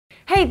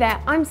Hey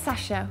there, I'm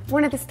Sasha,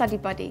 one of the study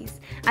buddies,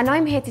 and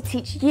I'm here to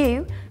teach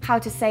you how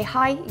to say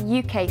hi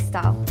UK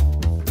style.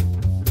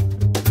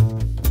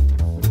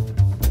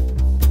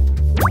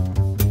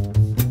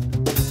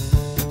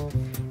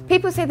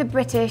 People say the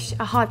British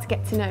are hard to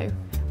get to know.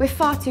 We're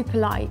far too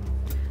polite.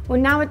 Well,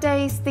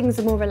 nowadays, things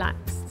are more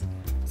relaxed.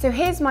 So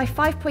here's my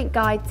 5-point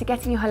guide to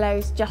getting your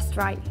hellos just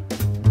right.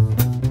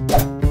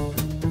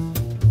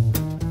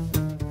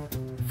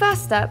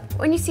 First up,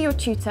 when you see your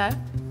tutor,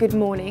 good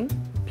morning,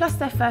 plus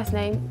their first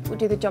name will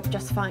do the job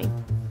just fine.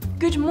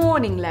 Good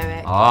morning,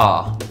 Loic.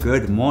 Ah,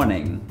 good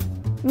morning.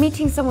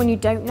 Meeting someone you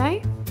don't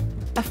know,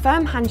 a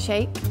firm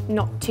handshake,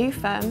 not too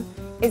firm,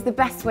 is the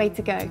best way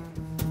to go.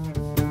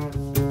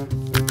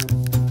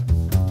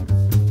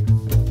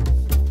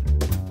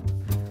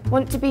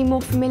 Want to be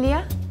more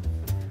familiar?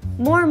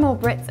 More and more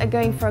Brits are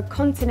going for a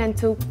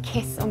continental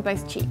kiss on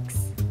both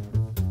cheeks.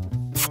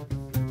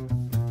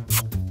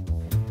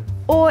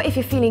 Or if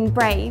you're feeling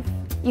brave,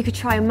 you could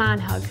try a man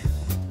hug.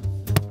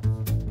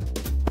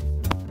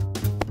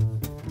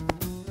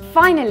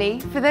 Finally,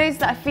 for those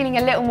that are feeling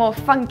a little more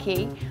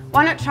funky,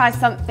 why not try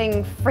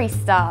something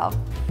freestyle?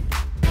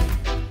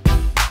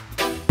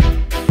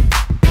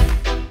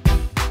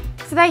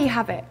 So there you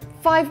have it,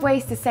 5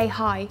 ways to say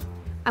hi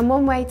and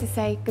 1 way to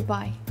say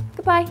goodbye.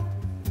 Goodbye.